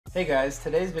Hey guys,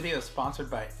 today's video is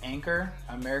sponsored by Anker,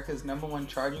 America's #1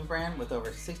 charging brand with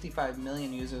over 65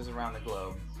 million users around the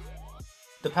globe.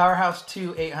 The Powerhouse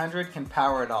 2 800 can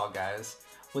power it all, guys.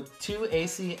 With 2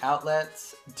 AC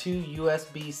outlets, 2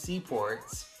 USB-C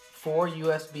ports, 4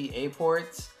 USB-A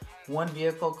ports, 1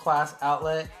 vehicle class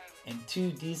outlet, and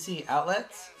 2 DC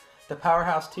outlets, the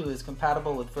Powerhouse 2 is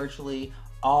compatible with virtually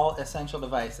all essential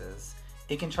devices.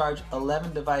 It can charge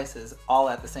 11 devices all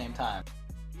at the same time.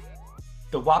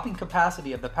 The whopping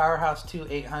capacity of the Powerhouse 2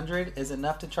 800 is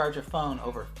enough to charge a phone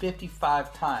over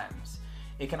 55 times.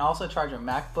 It can also charge a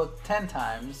MacBook 10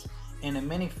 times and a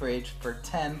mini fridge for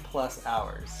 10 plus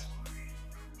hours.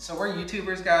 So we're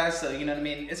YouTubers, guys, so you know what I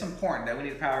mean? It's important that we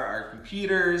need to power our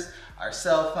computers, our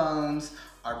cell phones,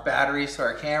 our batteries to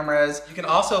our cameras. You can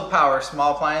also power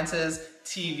small appliances,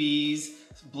 TVs,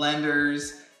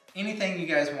 blenders, anything you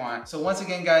guys want. So once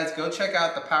again, guys, go check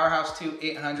out the Powerhouse 2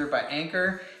 800 by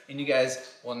Anker, and you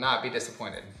guys will not be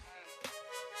disappointed.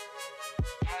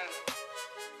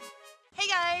 Hey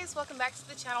guys, welcome back to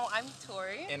the channel. I'm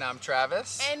Tori. And I'm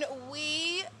Travis. And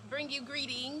we bring you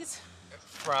greetings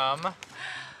from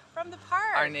the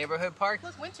park. Our neighborhood park.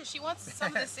 Look, Winter, she wants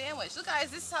some of the sandwich. Look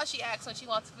guys, this is how she acts when she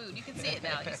wants food. You can see it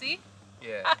now, you see?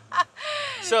 Yeah.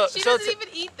 She doesn't even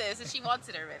eat this and she wants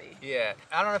it already. Yeah.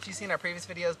 I don't know if you've seen our previous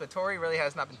videos, but Tori really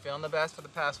has not been feeling the best for the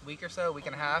past week or so, week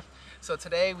and a half. So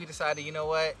today we decided, you know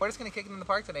what, we're just gonna kick it in the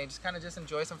park today and just kind of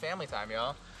enjoy some family time,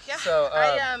 y'all. Yeah. So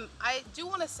I do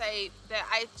want to say that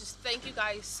I just thank you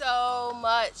guys so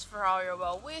much for all your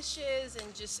well wishes,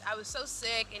 and just I was so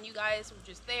sick and you guys were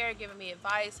just there giving me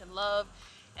advice and love.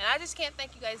 And I just can't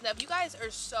thank you guys enough. You guys are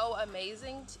so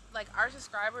amazing. Like, our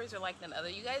subscribers are like none other.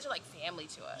 You guys are like family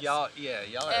to us. Y'all, yeah,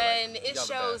 y'all are and like, it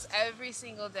shows every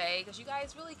single day because you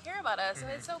guys really care about us,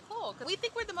 and it's so cool. Cause we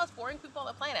think we're the most boring people on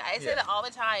the planet. I say that all the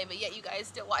time, but yet you guys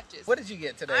still watch us. What did you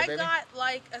get today, baby? I got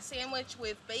like a sandwich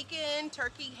with bacon,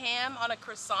 turkey, ham on a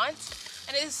croissant,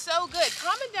 and it is so good.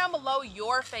 Comment down below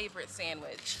your favorite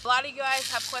sandwich. A lot of you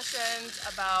guys have questions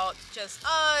about just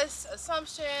us,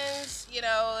 assumptions, you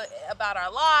know, about our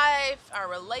life, our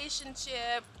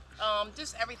relationship,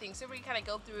 just everything. So we kind of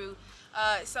go through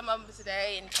some of them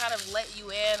today and kind of let you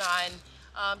in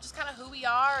on just kind of who we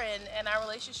are and our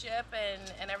relationship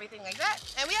and everything like that.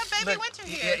 And we have baby Winter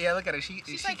here. Yeah, look at her. She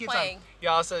keeps keeps playing. On.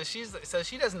 Y'all, so she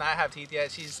does not have teeth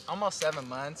yet. She's almost 7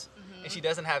 months and she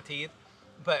doesn't have teeth,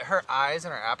 but her eyes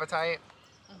and her appetite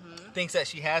thinks that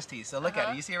she has teeth. So look at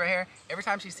it. You see it right here? Every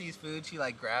time she sees food, she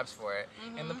like grabs for it.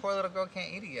 And the poor little girl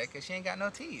can't eat it yet because she ain't got no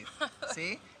teeth.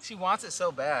 See? She wants it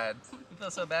so bad. We feel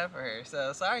so bad for her.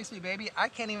 So sorry, sweet baby. I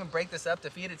can't even break this up to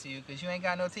feed it to you because you ain't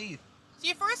got no teeth. So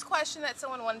your first question that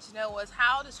someone wanted to know was,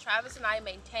 how does Travis and I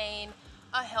maintain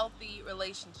a healthy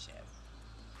relationship?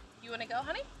 You want to go,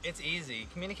 honey? It's easy.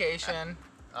 Communication,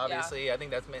 obviously. I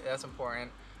think that's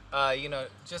important. You know,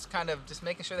 just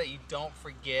making sure that you don't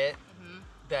forget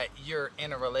that you're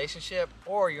in a relationship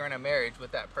or you're in a marriage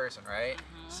with that person, right?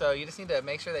 So you just need to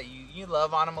make sure that you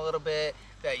love on them a little bit,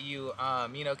 that you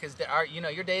you know, because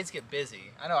your days get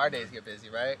busy. I know our days get busy,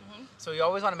 right? So you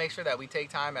always want to make sure that we take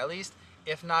time, at least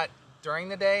if not during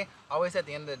the day, always at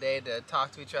the end of the day, to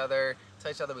talk to each other, tell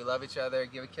each other we love each other,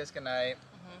 give a kiss goodnight,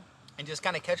 and just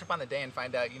kind of catch up on the day and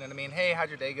find out, you know what I mean? Hey, how'd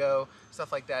your day go?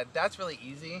 Stuff like that. That's really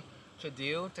easy to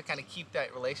do to kind of keep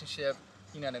that relationship,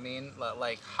 you know what I mean,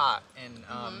 like hot and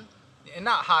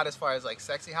not hot as far as like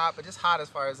sexy hot, but just hot as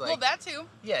far as like, well, that too.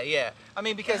 Yeah. I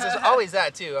mean, because there's always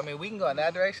that too. I mean, we can go in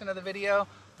that direction of the video,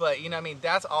 but you know what I mean,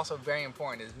 that's also very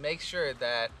important, is make sure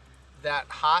that that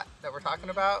hot that we're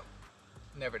talking about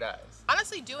never dies.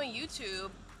 Honestly, doing YouTube,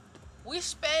 we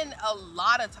spend a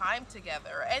lot of time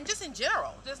together, and just in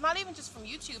general, just not even just from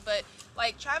YouTube, but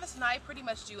like Travis and I pretty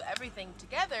much do everything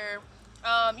together.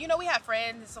 You know, we have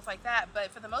friends and stuff like that, but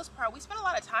for the most part, we spend a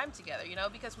lot of time together, you know,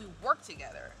 because we work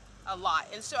together a lot.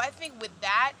 And so I think with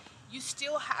that, you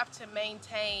still have to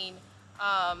maintain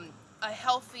a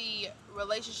healthy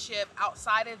relationship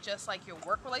outside of just like your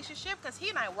work relationship, because he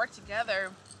and I work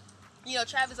together. You know,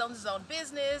 Travis owns his own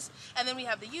business, and then we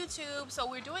have the YouTube, so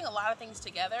we're doing a lot of things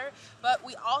together, but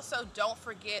we also don't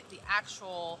forget the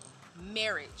actual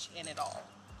marriage in it all.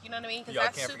 You know what I mean? Because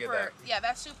that's super,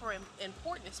 that's super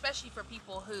important, especially for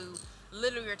people who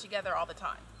literally are together all the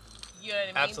time. You know what I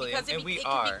mean? Absolutely, because and we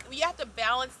are. You have to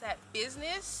balance that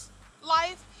business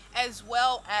life as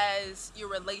well as your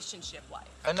relationship life.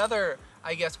 Another,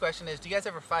 I guess, question is, do you guys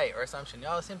ever fight or assumption?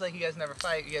 Y'all, it seems like you guys never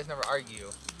fight, you guys never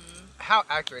argue. How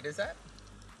accurate is that?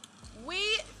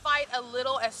 We fight a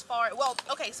little as far, well,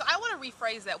 okay, so I want to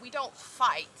rephrase that. We don't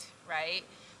fight, right?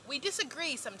 We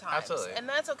disagree sometimes. Absolutely. And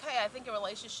that's okay. I think in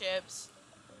relationships,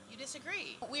 you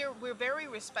disagree. We're very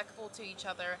respectful to each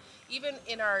other, even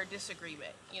in our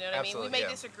disagreement. You know what I mean? We may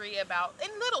disagree about in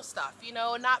little stuff, you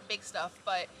know, not big stuff,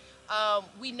 but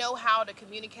we know how to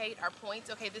communicate our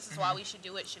points. Okay, this is why we should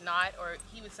do it, should not, or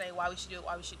he would say why we should do it,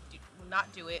 why we should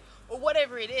not do it, or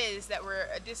whatever it is that we're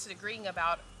disagreeing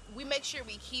about. We make sure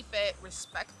we keep it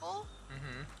respectful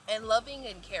and loving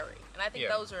and caring, and I think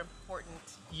those are important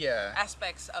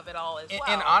aspects of it all as well.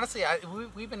 And honestly,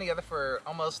 we've been together for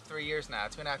almost 3 years now,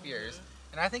 2.5 years,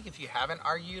 and I think if you haven't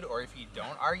argued or if you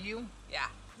don't argue,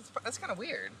 that's kind of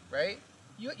weird, right?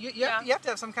 You have to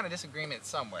have some kind of disagreement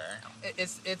somewhere.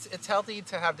 It's healthy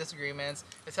to have disagreements.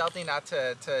 It's healthy not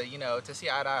to you know, to see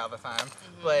eye to eye all the time,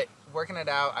 but working it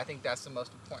out, I think that's the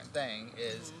most important thing,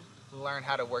 is learn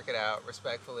how to work it out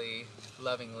respectfully,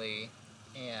 lovingly,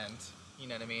 and you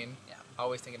know what I mean? Yeah.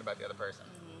 Always thinking about the other person.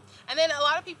 And then a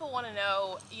lot of people want to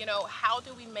know, you know, how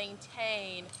do we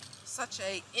maintain such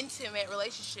a intimate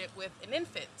relationship with an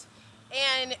infant?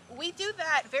 And we do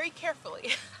that very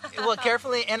carefully. Well,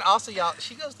 carefully, and also, y'all,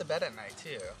 she goes to bed at night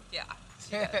too. Yeah,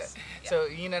 she does. So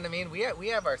you know what I mean? We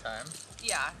have our time.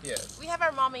 Yeah. Yes. We have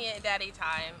our mommy and daddy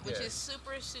time, which is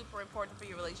super, super important for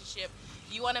your relationship.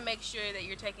 You want to make sure that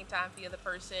you're taking time for the other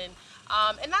person,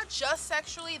 and not just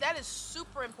sexually. That is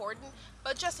super important,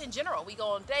 but just in general. We go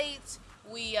on dates.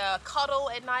 We cuddle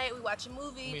at night. We watch a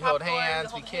movie. We hold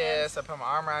hands. We kiss. I put my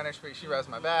arm around her. She rubs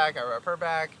my back. I rub her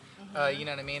back. You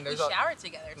know what I mean? We shower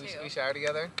together too. We shower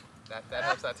together. That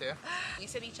helps out too. We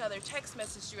send each other text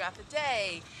messages throughout the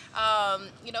day.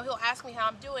 You know, he'll ask me how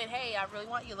I'm doing. Hey, I really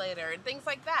want you later, and things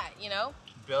like that. You know.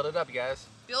 Build it up, you guys.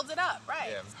 Build it up, right?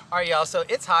 Yeah. All right, y'all. So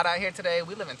it's hot out here today.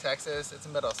 We live in Texas. It's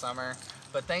the middle of summer,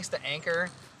 but thanks to Anker,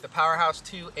 the Powerhouse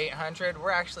 2 800,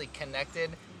 we're actually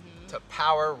connected to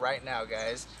power right now,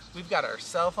 guys. We've got our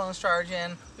cell phones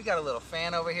charging. We got a little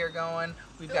fan over here going.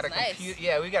 We've got our computer.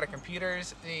 Yeah, we've got our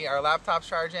computers, our laptops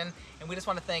charging, and we just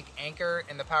want to thank Anker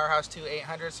and the Powerhouse 2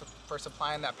 800 for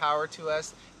supplying that power to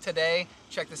us today.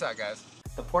 Check this out, guys.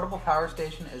 The portable power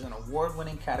station is an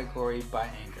award-winning category by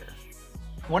Anker.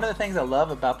 One of the things I love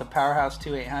about the Powerhouse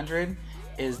 2 800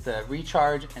 is the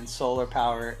recharge and solar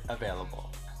power available.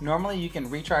 Normally you can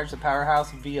recharge the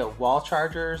Powerhouse via wall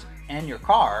chargers and your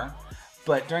car,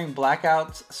 but during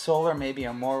blackouts, solar may be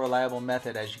a more reliable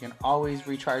method, as you can always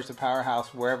recharge the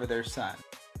Powerhouse wherever there's sun.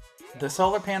 The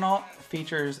solar panel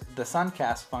features the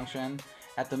Suncast function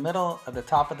at the middle of the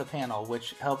top of the panel,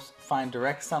 which helps find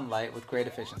direct sunlight with great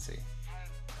efficiency.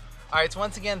 Alright, so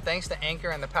once again, thanks to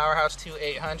Anker and the Powerhouse 2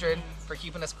 800 for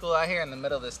keeping us cool out here in the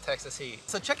middle of this Texas heat.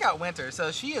 So check out Winter.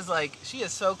 So she is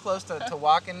so close to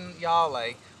walking, y'all.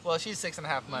 Like, well, she's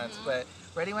 6.5 months, but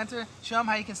ready, Winter? Show them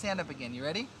how you can stand up again. You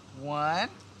ready? 1,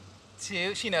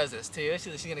 2. She knows this too.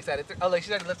 She's getting excited. Oh, look,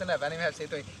 she's already lifting up. I didn't even have to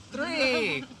say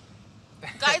 3. 3.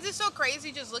 Guys, it's so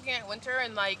crazy just looking at Winter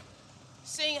and like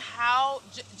seeing how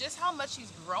just how much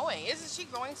she's growing. Isn't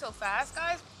she growing so fast,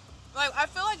 guys? Like, I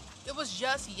feel like it was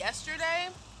just yesterday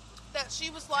that she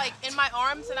was like in my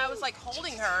arms and I was like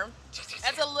holding her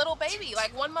as a little baby,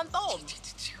 like 1 month old.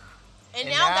 And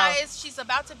now, guys, she's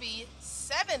about to be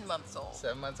 7 months old.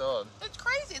 7 months old. It's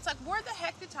crazy. It's like, where the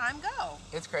heck did time go?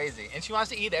 It's crazy. And she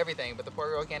wants to eat everything, but the poor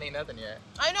girl can't eat nothing yet.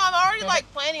 I know. I'm already like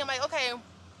planning. I'm like, okay,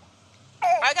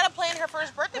 I gotta plan her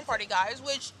first birthday party, guys,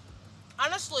 which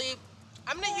honestly,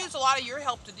 I'm gonna use a lot of your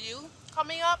help to do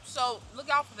coming up. So look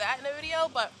out for that in the video.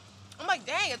 But I'm like,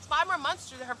 dang, it's 5 more months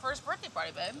to her first birthday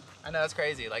party, babe. I know, it's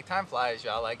crazy. Like, time flies,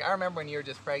 y'all. Like, I remember when you were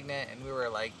just pregnant and we were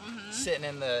like sitting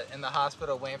in the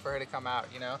hospital waiting for her to come out,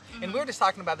 you know? And we were just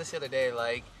talking about this the other day,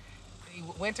 like,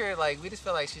 Winter, like, we just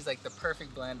feel like she's like the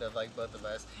perfect blend of like both of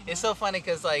us. It's so funny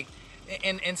because like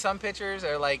in some pictures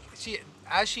or like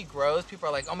as she grows, people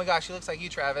are like, oh my gosh, she looks like you,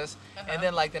 Travis. And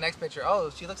then like the next picture, oh,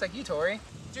 she looks like you, Tori.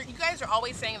 You guys are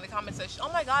always saying in the comment section,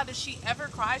 oh my God, does she ever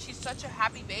cry? She's such a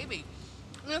happy baby.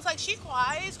 And it's like, she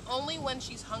cries only when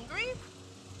she's hungry,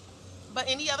 but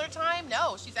any other time,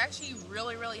 no. She's actually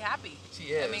really, really happy. She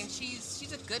is. I mean,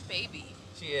 she's a good baby.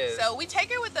 She is. So we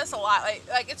take her with us a lot.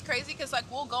 Like it's crazy because like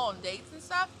we'll go on dates and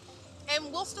stuff,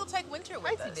 and we'll still take Winter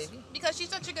with us baby. Because she's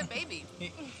such a good baby.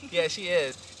 Yeah, she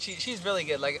is. She's really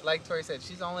good. Like Tori said,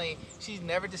 she's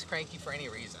never just cranky for any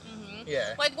reason.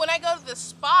 Yeah. Like when I go to the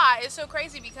spa, it's so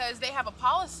crazy because they have a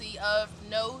policy of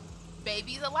no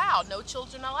babies allowed, no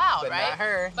children allowed, but right? Not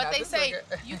her. But not they say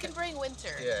you can bring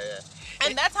Winter. Yeah.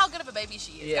 And that's how good of a baby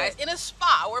she is, guys. In a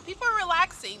spa where people are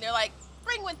relaxing, they're like,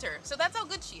 bring Winter. So that's how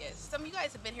good she is. Some of you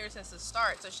guys have been here since the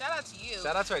start, so shout out to you.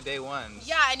 Shout out to our day ones.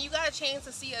 Yeah, and you got a chance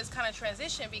to see us kind of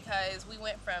transition because we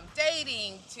went from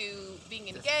dating to being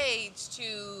engaged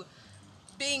to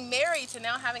being married to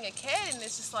now having a kid, and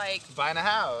it's just like Buying a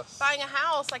house.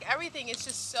 like everything is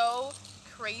just so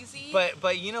crazy.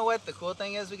 But you know what? The cool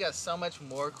thing is we got so much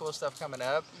more cool stuff coming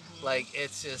up. Like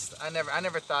it's just I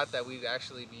never thought that we'd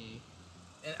actually be.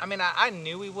 And I mean, I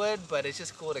knew we would, but it's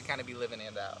just cool to kind of be living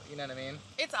it out. You know what I mean?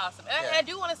 It's awesome. And I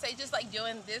do want to say, just like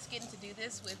doing this, getting to do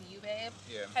this with you, babe,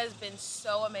 has been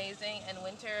so amazing. And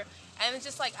Winter, and it's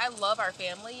just like, I love our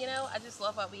family, you know? I just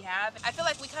love what we have. I feel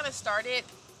like we kind of started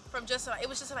from it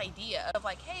was just an idea of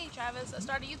like, hey, Travis, let's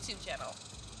start a YouTube channel.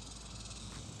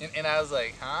 And I was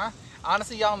like, huh?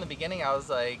 Honestly, y'all, in the beginning, I was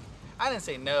like, I didn't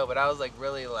say no, but I was like,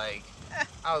 really like,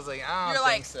 I was like, I don't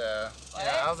think so.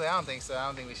 Yeah, I was like, I don't think so. I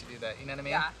don't think we should do that. You know what I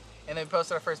mean? Yeah. And then we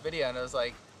posted our first video, and it was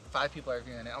like 5 people are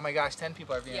viewing it. Oh my gosh, 10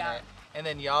 people are viewing it. And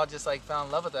then y'all just like fell in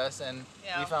love with us, and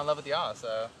we fell in love with y'all.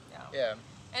 So yeah.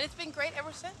 And it's been great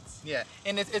ever since. Yeah,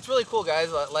 and it's really cool, guys.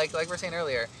 Like we were saying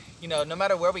earlier, you know, no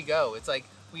matter where we go, it's like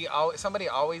somebody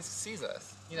always sees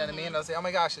us. You know what I mean? They'll say, oh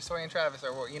my gosh, it's Tori and Travis,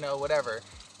 or you know, whatever.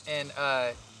 And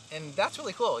that's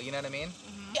really cool. You know what I mean?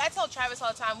 I tell Travis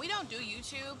all the time, we don't do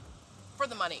YouTube for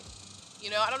the money.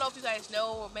 You know, I don't know if you guys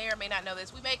know or may not know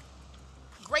this. We make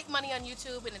great money on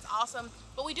YouTube and it's awesome,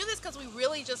 but we do this because we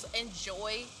really just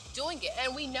enjoy doing it,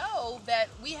 and we know that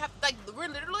we have like we're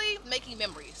literally making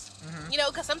memories. You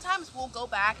know, because sometimes we'll go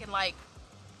back and like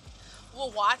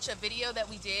we'll watch a video that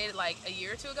we did like a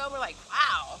year or two ago, and we're like,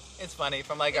 wow. It's funny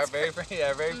from like our very first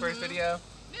video.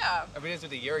 Yeah. Our videos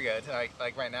with a year ago to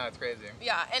like right now, it's crazy.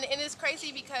 Yeah, and it's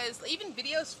crazy because even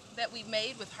videos that we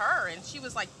made with her, and she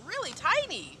was like really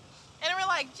tiny. And we're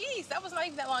like, geez, that was not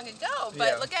even that long ago.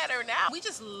 But look at her now. We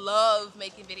just love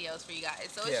making videos for you guys.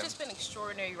 So it's just been an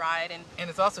extraordinary ride. And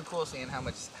it's also cool seeing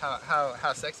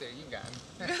how sexy you've gotten.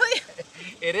 Really?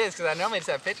 It is, because I normally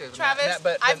just have pictures. Travis,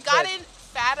 but I've gotten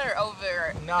fatter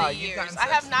over the years. I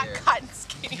have not gotten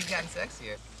skinnier. You've gotten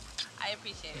sexier. I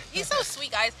appreciate it. He's so sweet,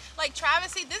 guys. Like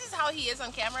Travis, see, this is how he is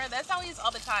on camera. That's how he is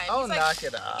all the time. Oh, he's like, knock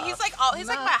it off. He's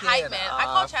like my hype man. I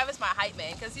call Travis my hype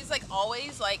man because he's like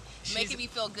always like making me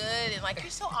feel good and like, you're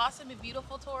so awesome and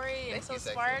beautiful, Tori, and so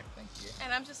smart. Thank you.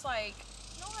 And I'm just like,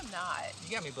 no, I'm not.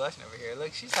 You got me blushing over here.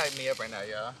 Look, she's hyping me up right now,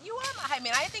 y'all. You are my hype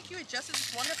man. I think you're just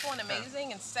as wonderful and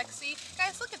amazing and sexy.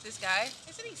 Guys, look at this guy.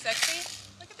 Isn't he sexy?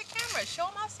 Look at the camera. Show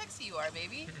him how sexy you are,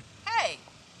 baby. Hey,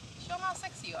 show him how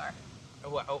sexy you are.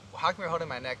 Oh, how come you're holding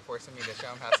my neck forcing me to show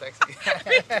him how sexy?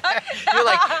 You're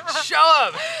like,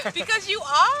 show him! Because you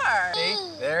are. See?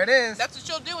 There it is. That's what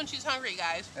she'll do when she's hungry,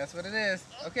 guys. That's what it is.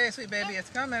 Okay, sweet baby,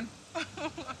 it's coming.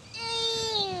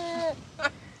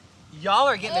 Y'all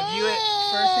are getting to view it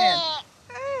firsthand.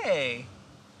 Hey.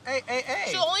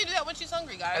 Hey. She'll only do that when she's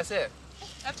hungry, guys. That's it.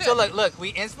 That's it. So look, we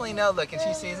instantly know, look, and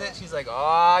she sees it, she's like,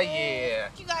 oh yeah.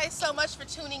 Thank you guys so much for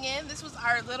tuning in. This was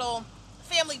our little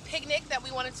family picnic that we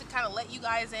wanted to kind of let you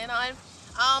guys in on.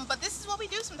 But this is what we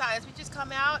do sometimes. We just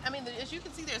come out. I mean, as you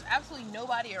can see, there's absolutely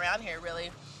nobody around here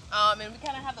really. And we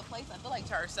kind of have the place, I feel like,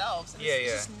 to ourselves. And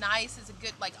it's just nice. It's a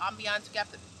good like ambiance. We got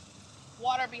the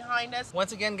water behind us.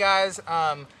 Once again, guys,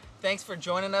 thanks for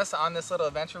joining us on this little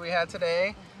adventure we had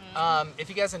today. If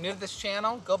you guys are new to this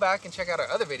channel, go back and check out our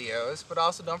other videos, but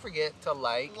also don't forget to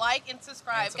like and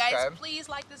subscribe. Guys, please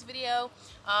like this video.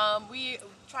 We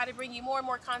try to bring you more and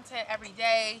more content every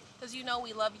day because you know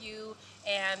we love you.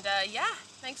 And yeah,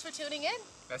 thanks for tuning in.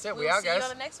 That's it. We out, guys. See you on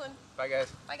the next one. Bye, guys.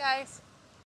 Bye, guys.